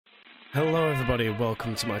Hello everybody,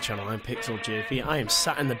 welcome to my channel. I'm psxgaming. I am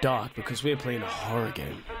sat in the dark because we're playing a horror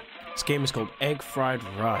game. This game is called Egg Fried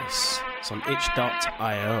Rice. It's on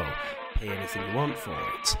itch.io. Pay anything you want for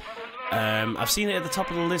it. I've seen it at the top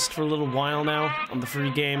of the list for a little while now on the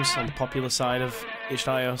free games on the popular side of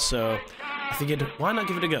itch.io, so I figured why not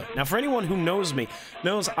give it a go. Now for anyone who knows me,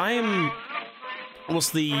 knows I am, what's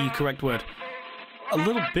the correct word? A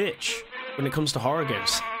little bitch when it comes to horror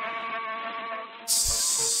games.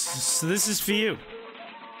 So this is for you.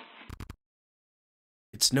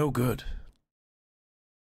 It's no good.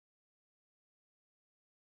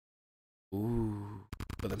 Ooh,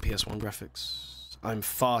 but then PS1 graphics. I'm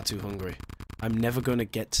far too hungry. I'm never gonna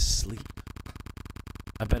get to sleep.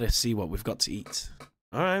 I better see what we've got to eat.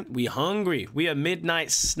 Alright, we hungry. We are midnight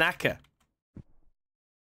snacker.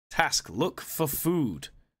 Task, look for food.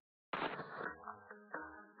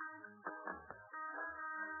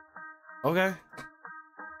 Okay.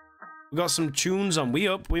 We got some tunes on. We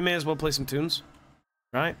up. We may as well play some tunes.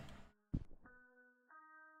 Right?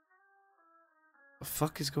 The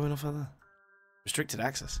fuck is going off out there? Restricted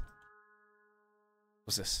access.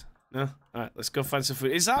 What's this? No? Alright, let's go find some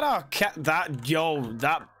food. Is that our cat?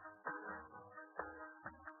 That...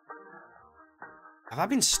 Have I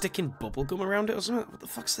been sticking bubblegum around it or something? What the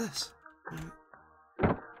fuck's this?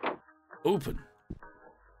 Open.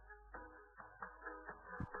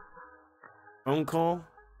 Phone call.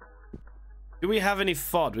 Do we have any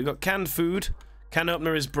FOD? We got canned food. Can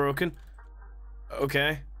opener is broken.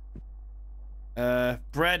 Okay.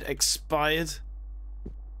 Bread expired.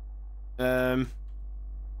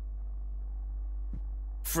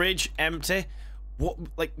 Fridge empty.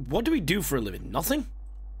 What do we do for a living? Nothing?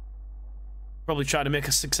 Probably try to make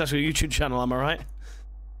a successful YouTube channel, am I right?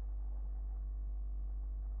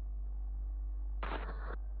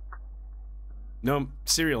 No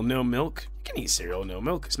cereal, no milk. You can eat cereal, no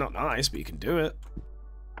milk. It's not nice, but you can do it.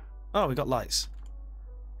 Oh, we got lights.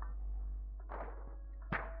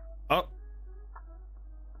 Oh.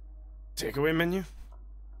 Takeaway menu.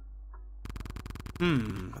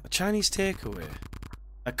 A Chinese takeaway.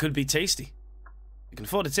 That could be tasty. You can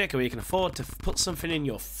afford a takeaway, you can afford to put something in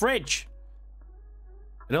your fridge.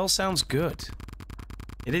 It all sounds good.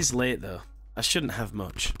 It is late, though. I shouldn't have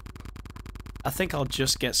much. I think I'll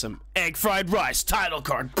just get some egg fried rice title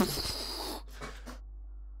card.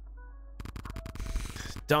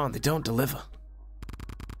 Darn, they don't deliver.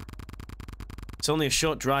 It's only a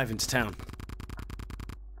short drive into town.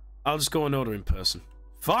 I'll just go and order in person.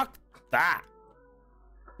 Fuck that.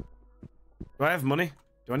 Do I have money?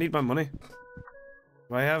 Do I need my money?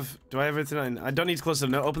 Do I have everything? I don't need to close the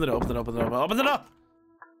door. No, open the door, open the door, open the door, open the door!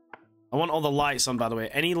 I want all the lights on, by the way.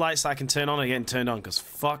 Any lights I can turn on are getting turned on, because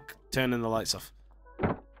fuck turning the lights off.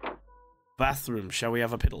 Bathroom. Shall we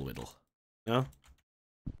have a piddle whittle? No?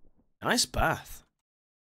 Nice bath.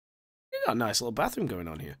 You got a nice little bathroom going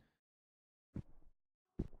on here.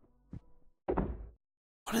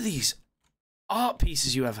 What are these art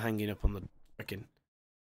pieces you have hanging up on the frickin'?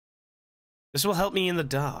 This will help me in the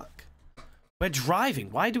dark. We're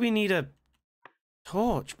driving. Why do we need a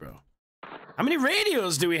torch, bro? How many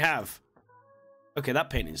radios do we have? Okay, that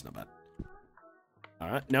painting's not bad.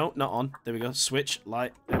 Alright, no, not on. There we go. Switch,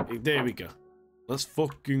 light. There we go. Let's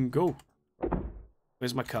fucking go.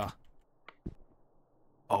 Where's my car?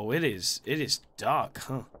 Oh, it is dark,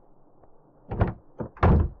 huh?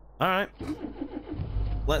 Alright.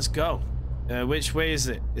 Let's go. Which way is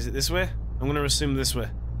it? Is it this way? I'm gonna assume this way.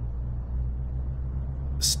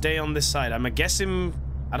 Stay on this side. I'm guessing...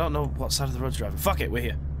 I don't know what side of the road's driving. Fuck it, we're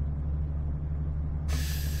here.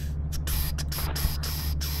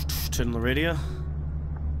 Turn on the radio.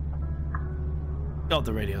 God,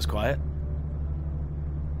 the radio's quiet.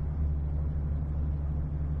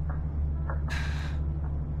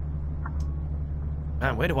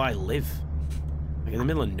 Man, where do I live? Like in the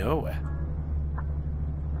middle of nowhere.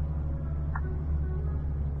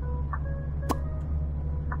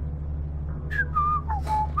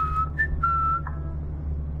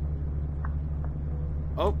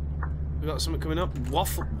 Oh, we got something coming up.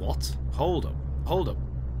 Waffle. What? Hold up. Hold up.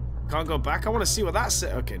 Can't go back. I want to see what that's.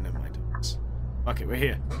 Okay, never mind. Okay, we're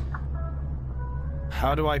here.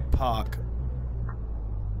 How do I park?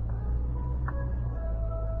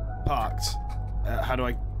 Parked. How do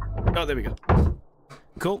I... Oh, there we go.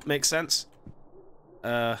 Cool, makes sense.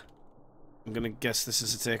 I'm gonna guess this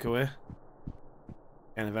is a takeaway.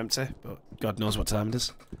 Kind of empty, but God knows what time it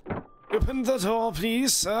is. Open the door,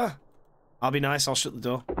 please, sir. I'll be nice, I'll shut the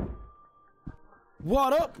door.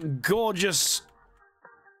 What up, gorgeous...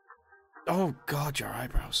 Oh, God, your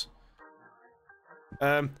eyebrows.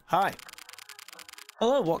 Hi.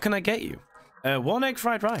 Hello, what can I get you? One egg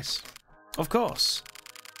fried rice. Of course.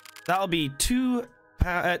 That'll be £2.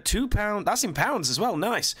 That's in pounds as well.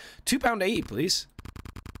 Nice. £2.80, please.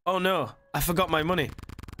 Oh no, I forgot my money.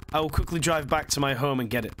 I will quickly drive back to my home and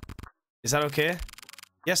get it. Is that okay?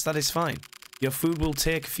 Yes, that is fine. Your food will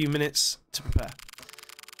take a few minutes to prepare.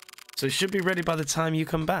 So it should be ready by the time you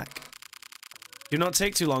come back. Do not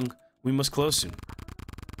take too long. We must close soon.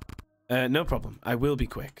 No problem. I will be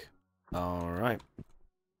quick. Alright.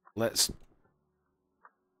 Let's...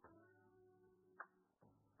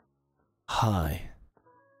 Hi.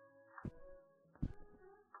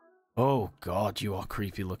 Oh god, you are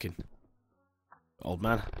creepy looking. Old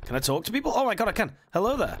man. Can I talk to people? Oh my god, I can.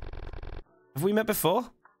 Hello there. Have we met before?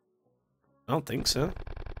 I don't think so.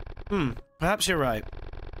 Perhaps you're right.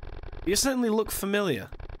 You certainly look familiar.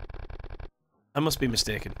 I must be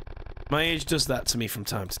mistaken. My age does that to me from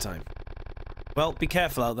time to time. Well, be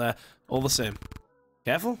careful out there, all the same.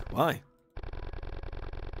 Careful? Why?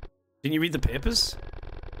 Didn't you read the papers?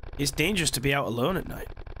 It's dangerous to be out alone at night.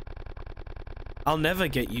 I'll never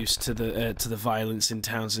get used to the violence in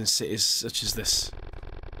towns and cities such as this.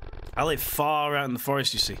 I live far out in the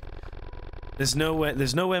forest, you see. There's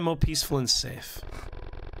nowhere more peaceful and safe.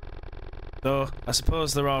 Though, I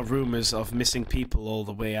suppose there are rumors of missing people all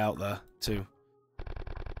the way out there, too.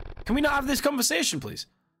 Can we not have this conversation, please?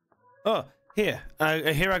 Oh, here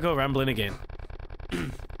I go rambling again.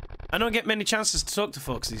 I don't get many chances to talk to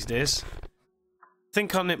folks these days.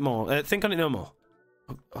 Think on it more. Think on it no more.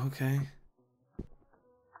 Okay.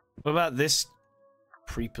 What about this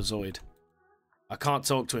creepazoid? I can't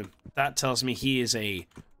talk to him. That tells me he is a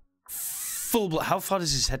full... How far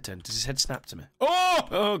does his head turn? Does his head snap to me? Oh!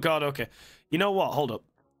 Oh, God, okay. You know what? Hold up.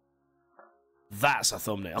 That's a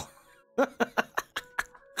thumbnail.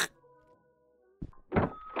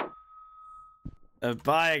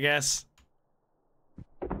 Bye, I guess.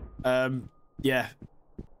 Yeah.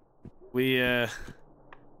 We,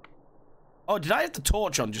 Oh, did I have the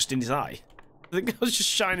torch on just in his eye? I think I was just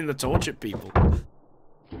shining the torch at people.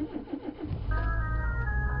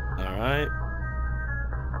 Alright.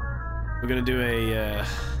 We're gonna do a,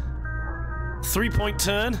 3-point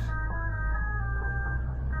turn.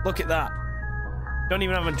 Look at that. Don't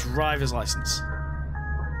even have a driver's license.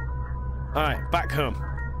 Alright, back home.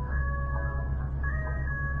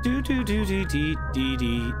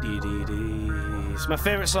 It's my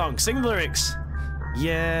favorite song. Sing the lyrics.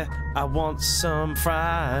 Yeah, I want some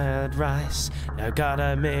fried rice. I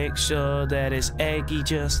gotta make sure that it's eggy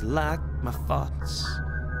just like my thoughts.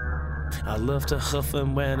 I love to huff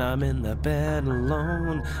them when I'm in the bed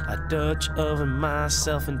alone. I dutch over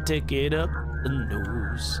myself and take it up the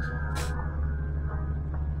nose.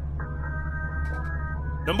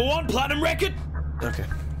 #1 platinum record. Okay.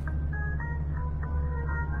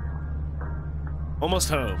 Almost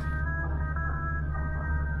home.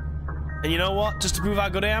 And you know what? Just to prove how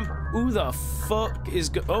good I am, who the fuck is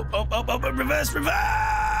good? Oh, reverse,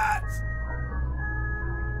 reverse!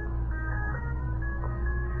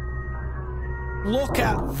 Look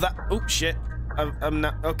at that. Oh, shit. I'm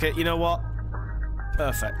not. Okay, you know what?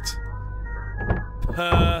 Perfect.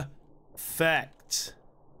 Perfect.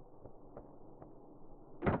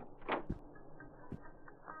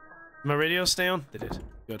 My radio stay on? They did.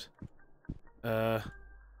 Good.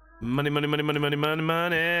 Money.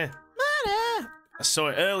 I saw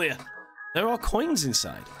it earlier. There are coins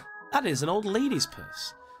inside. That is an old lady's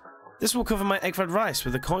purse. This will cover my egg fried rice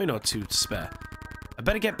with a coin or two to spare. I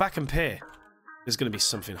better get back and pay. There's gonna be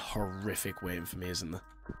something horrific waiting for me, isn't there?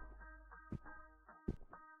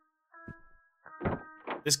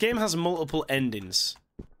 This game has multiple endings.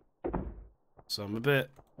 So I'm a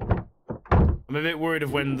bit worried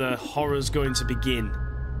of when the horror's going to begin.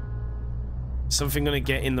 Something gonna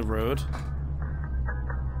get in the road.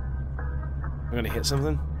 I'm gonna hit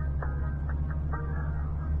something.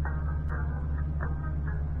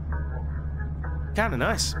 Kinda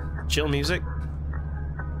nice. Chill music.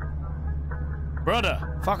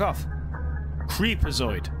 Brother, fuck off.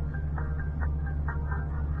 Creepazoid.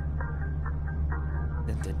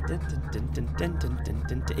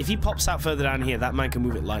 If he pops out further down here, that man can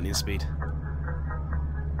move at lightning speed.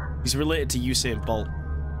 He's related to Usain Bolt.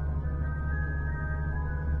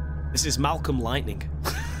 This is Malcolm Lightning.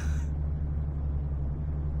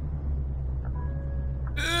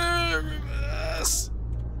 Reverse.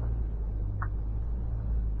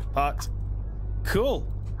 Parked. Cool.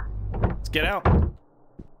 Let's get out.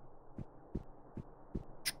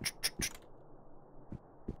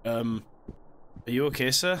 Are you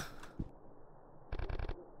okay, sir?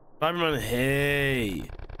 Fiberman, hey.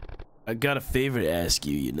 I got a favor to ask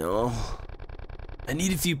you, you know? I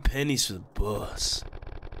need a few pennies for the bus.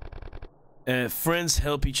 Friends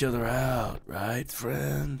help each other out, right,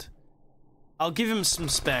 friend? I'll give him some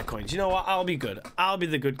spare coins. You know what? I'll be good. I'll be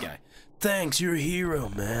the good guy. Thanks, you're a hero,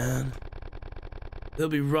 man. They'll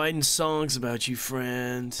be writing songs about you,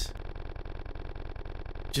 friend.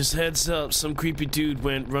 Just heads up, some creepy dude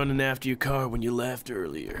went running after your car when you left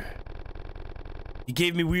earlier. He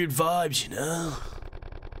gave me weird vibes, you know?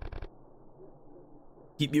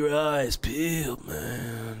 Keep your eyes peeled,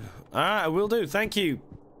 man. Alright, I will do. Thank you.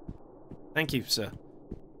 Thank you, sir.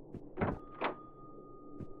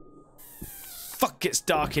 Fuck, it's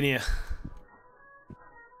dark in here.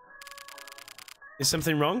 Is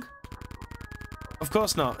something wrong? Of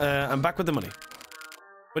course not. I'm back with the money.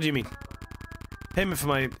 What do you mean? Payment for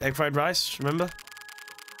my egg fried rice, remember?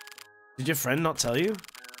 Did your friend not tell you?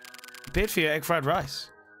 You paid for your egg fried rice.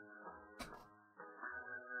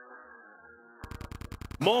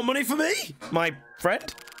 More money for me? My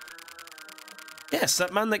friend? Yes,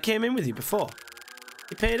 that man that came in with you before.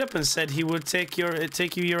 He paid up and said he would take you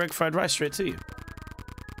your egg fried rice straight to you.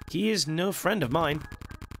 He is no friend of mine.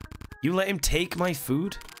 You let him take my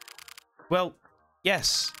food? Well,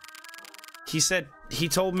 yes. He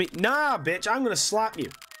told me, nah, bitch, I'm gonna slap you.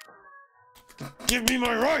 Give me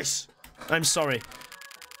my rice! I'm sorry.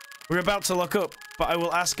 We're about to lock up, but I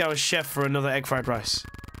will ask our chef for another egg fried rice.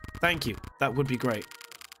 Thank you, that would be great.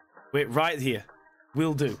 Wait, right here.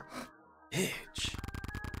 Will do. Bitch.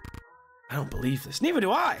 I don't believe this. Neither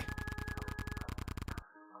do I!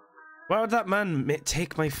 Why would that man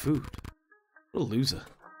take my food? What a loser.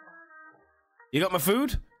 You got my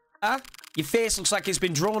food? Huh? Your face looks like it's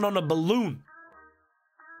been drawn on a balloon.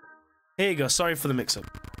 Here you go. Sorry for the mix-up.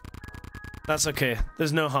 That's okay.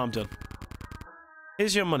 There's no harm done.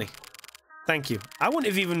 Here's your money. Thank you. I wouldn't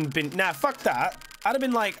have even been... Nah, fuck that. I'd have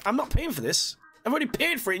been like, I'm not paying for this. I've already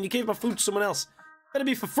paid for it and you gave my food to someone else. Better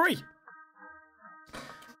be for free.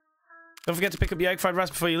 Don't forget to pick up your egg fried rice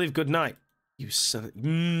before you leave. Good night. You son of...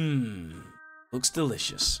 Mmm. Looks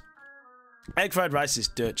delicious. Egg fried rice is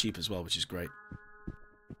dirt cheap as well, which is great.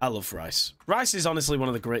 I love rice. Rice is honestly one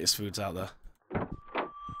of the greatest foods out there.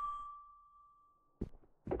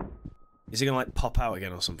 Is he gonna, like, pop out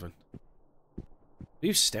again or something? Are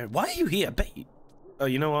you staring? Why are you here? I bet you... Oh,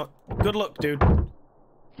 you know what? Good luck, dude.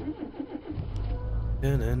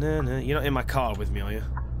 You're not in my car with me, are you?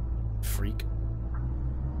 Freak.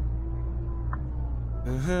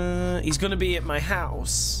 He's gonna be at my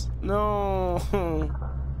house. No.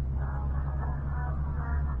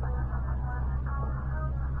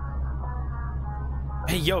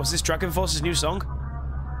 Hey, yo, is this Dragon Force's new song?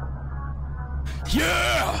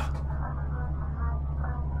 Yeah!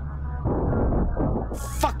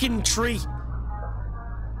 Fucking tree!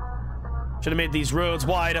 Should have made these roads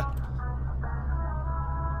wider.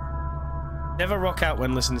 Never rock out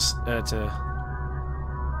when listening to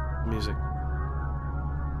music.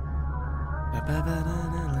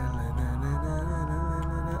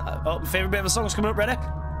 Oh, my favorite bit of the song's coming up. Ready?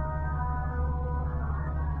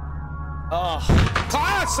 Oh,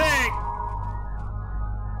 classic!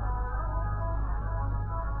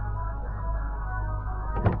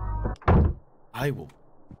 I will.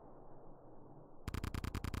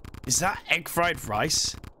 Is that egg fried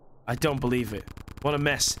rice? I don't believe it. What a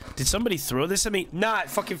mess. Did somebody throw this at me? Nah, it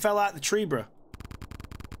fucking fell out of the tree, bro.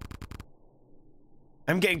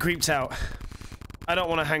 I'm getting creeped out. I don't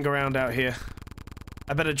want to hang around out here.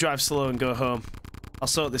 I better drive slow and go home. I'll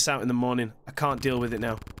sort this out in the morning. I can't deal with it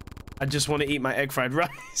now. I just want to eat my egg fried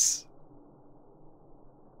rice.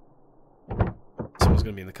 Someone's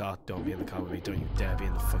gonna be in the car. Don't be in the car with me. Don't you dare be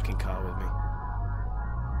in the fucking car with me.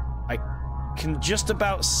 I can just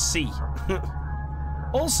about see.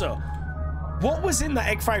 Also, what was in that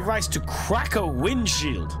egg fried rice to crack a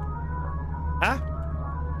windshield? Huh?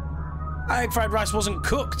 That egg fried rice wasn't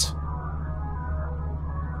cooked.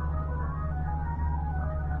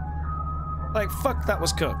 Like, fuck, that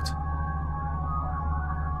was cooked.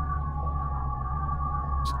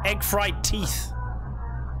 Egg fried teeth.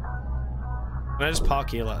 Can I just park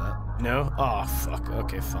here like that? No? Oh, fuck.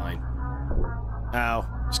 Okay, fine. Ow.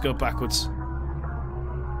 Let's go backwards.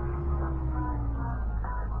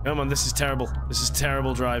 Come on, this is terrible. This is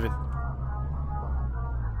terrible driving.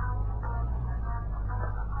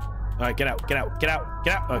 Alright, get out, get out, get out,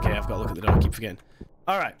 get out! Okay, I've got to look at the door, I keep forgetting.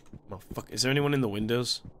 Alright. Oh, fuck. Is there anyone in the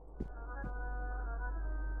windows?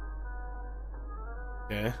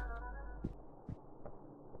 Okay.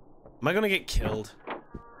 Am I gonna get killed?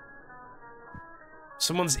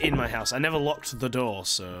 Someone's in my house. I never locked the door,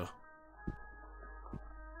 so...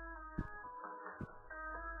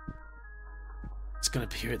 It's gonna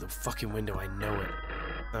appear at the fucking window, I know it.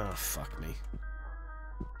 Oh, fuck me.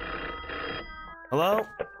 Hello?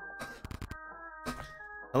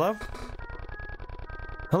 Hello?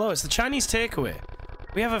 Hello, it's the Chinese takeaway.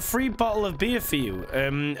 We have a free bottle of beer for you.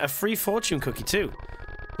 A free fortune cookie too.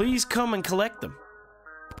 Please come and collect them.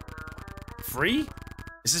 Free?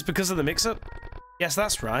 Is this because of the mix-up? Yes,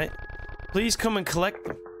 that's right. Please come and collect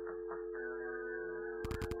them.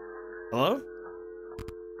 Hello?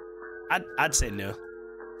 I'd say no.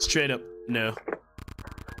 Straight up, no.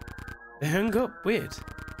 They hung up. Weird.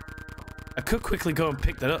 I could quickly go and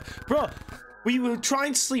pick that up. Bro, we were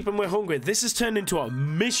trying to sleep and we're hungry. This has turned into a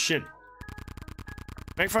mission.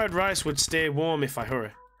 Egg fried rice would stay warm if I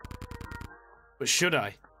hurry. But should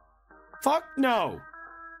I? Fuck no!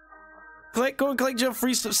 Go and collect your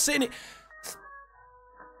free stuff. Sit in it.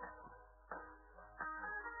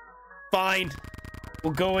 Fine.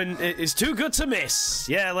 We'll go and... It's too good to miss.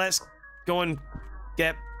 Yeah, let's go and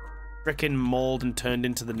get frickin' mauled and turned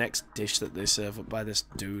into the next dish that they serve up by this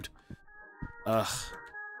dude. Ugh.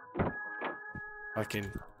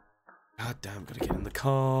 Fucking... God damn, gotta get in the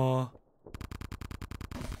car.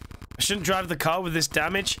 I shouldn't drive the car with this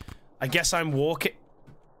damage. I guess I'm walking...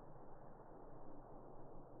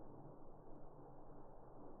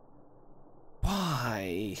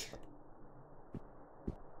 Why?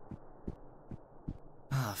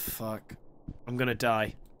 Ah, fuck. I'm gonna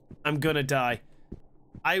die. I'm gonna die.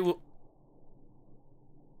 I will...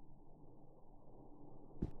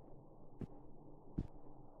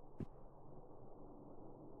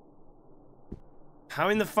 How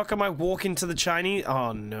in the fuck am I walking to the Chinese?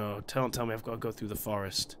 Oh no, don't tell me I've got to go through the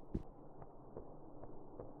forest.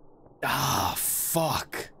 Ah,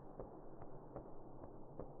 fuck.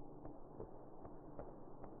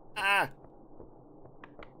 Ah!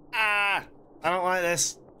 Ah! I don't like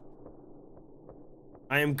this.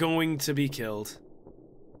 I am going to be killed.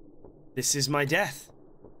 This is my death.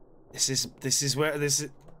 This is where this is.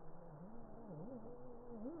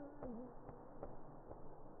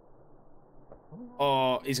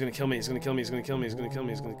 Oh, he's gonna kill me, he's gonna kill me, he's gonna kill me, he's gonna kill me,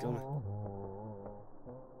 he's gonna kill me.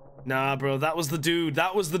 Nah, bro, that was the dude.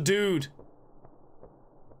 That was the dude.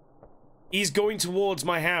 He's going towards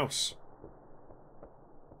my house.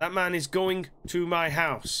 That man is going to my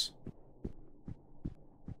house.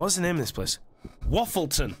 What's the name of this place?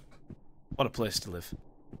 Waffleton. What a place to live.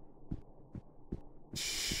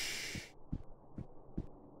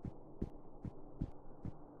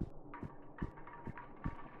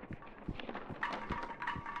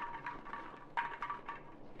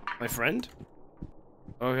 My friend?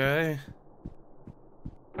 Okay.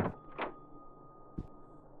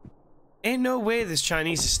 Ain't no way this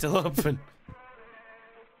Chinese is still open.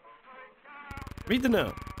 Read the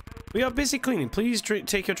note. We are busy cleaning. Please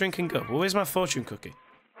take your drink and go. Well, where's my fortune cookie?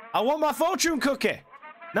 I want my fortune cookie!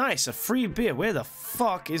 Nice, a free beer. Where the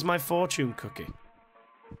fuck is my fortune cookie?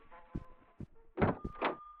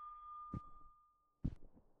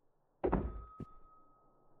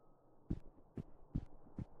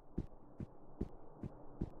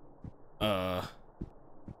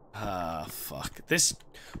 Fuck. This...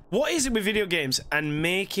 What is it with video games and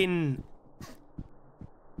making...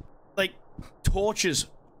 like, torches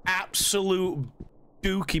absolute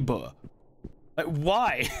dookie butter? Like,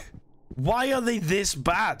 why? Why are they this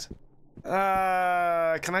bad?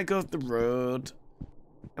 Can I go the road?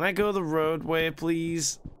 Can I go the roadway,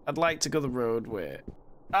 please? I'd like to go the roadway.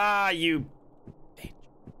 Ah, you...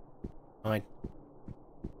 Fine.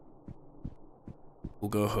 We'll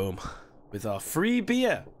go home with our free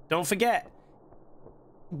beer. Don't forget,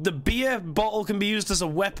 the beer bottle can be used as a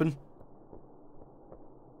weapon.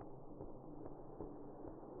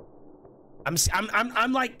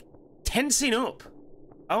 I'm like tensing up.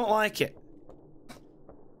 I don't like it.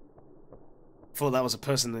 Thought that was a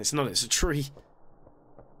person. It's not. It's a tree.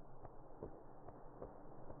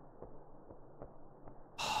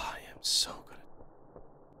 Oh, I am so good.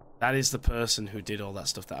 That is the person who did all that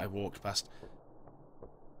stuff that I walked past.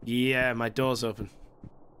 Yeah, my door's open.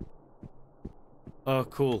 Oh,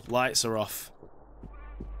 cool. Lights are off.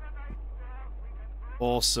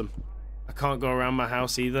 Awesome. I can't go around my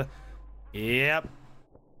house either. Yep.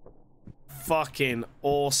 Fucking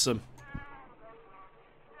awesome.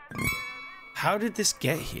 How did this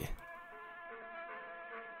get here?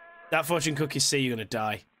 That fortune cookie say you're gonna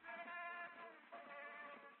die.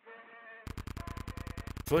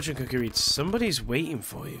 Fortune cookie reads, somebody's waiting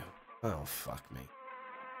for you. Oh, fuck me.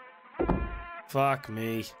 Fuck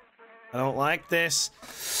me. I don't like this.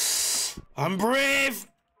 I'm brave!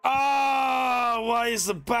 Oh, why is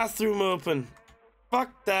the bathroom open?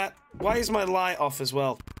 Fuck that. Why is my light off as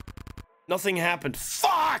well? Nothing happened.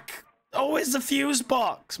 Fuck! Oh, it's the fuse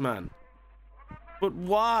box, man. But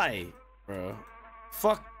why, bro?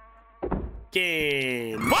 Fuck.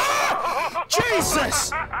 Game. Ah!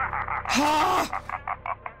 Jesus! Ha!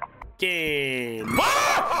 Game.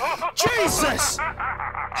 Ah! Jesus!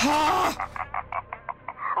 Ha!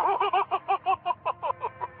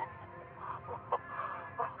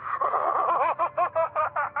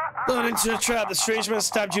 Lured into a trap, the strange man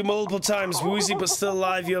stabbed you multiple times. Woozy but still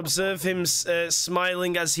alive, you observe him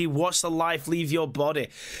smiling as he watched the life leave your body.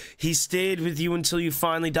 He stayed with you until you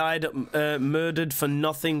finally died, murdered for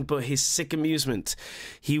nothing but his sick amusement.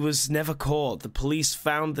 He was never caught. The police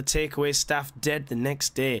found the takeaway staff dead the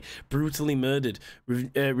next day, brutally murdered.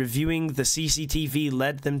 Reviewing the CCTV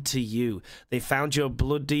led them to you. They found your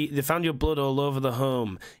blood all over the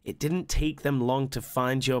home. It didn't take them long to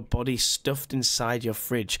find your body stuffed inside your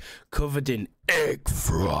fridge, covered in egg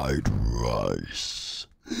fried rice.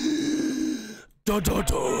 Da, da,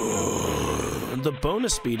 da. The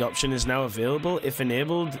bonus speed option is now available. If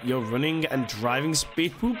enabled, your running and driving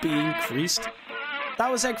speed will be increased.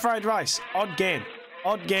 That was egg fried rice. Odd game.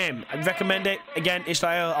 Odd game. I'd recommend it. Again,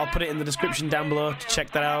 Ishmael, I'll put it in the description down below to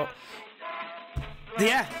check that out.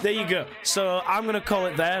 Yeah, there you go. So I'm going to call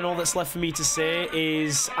it there, and all that's left for me to say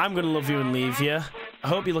is I'm going to love you and leave you. I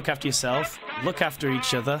hope you look after yourself. Look after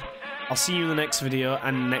each other. I'll see you in the next video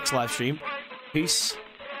and next live stream. Peace.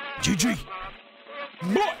 GG.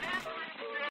 What?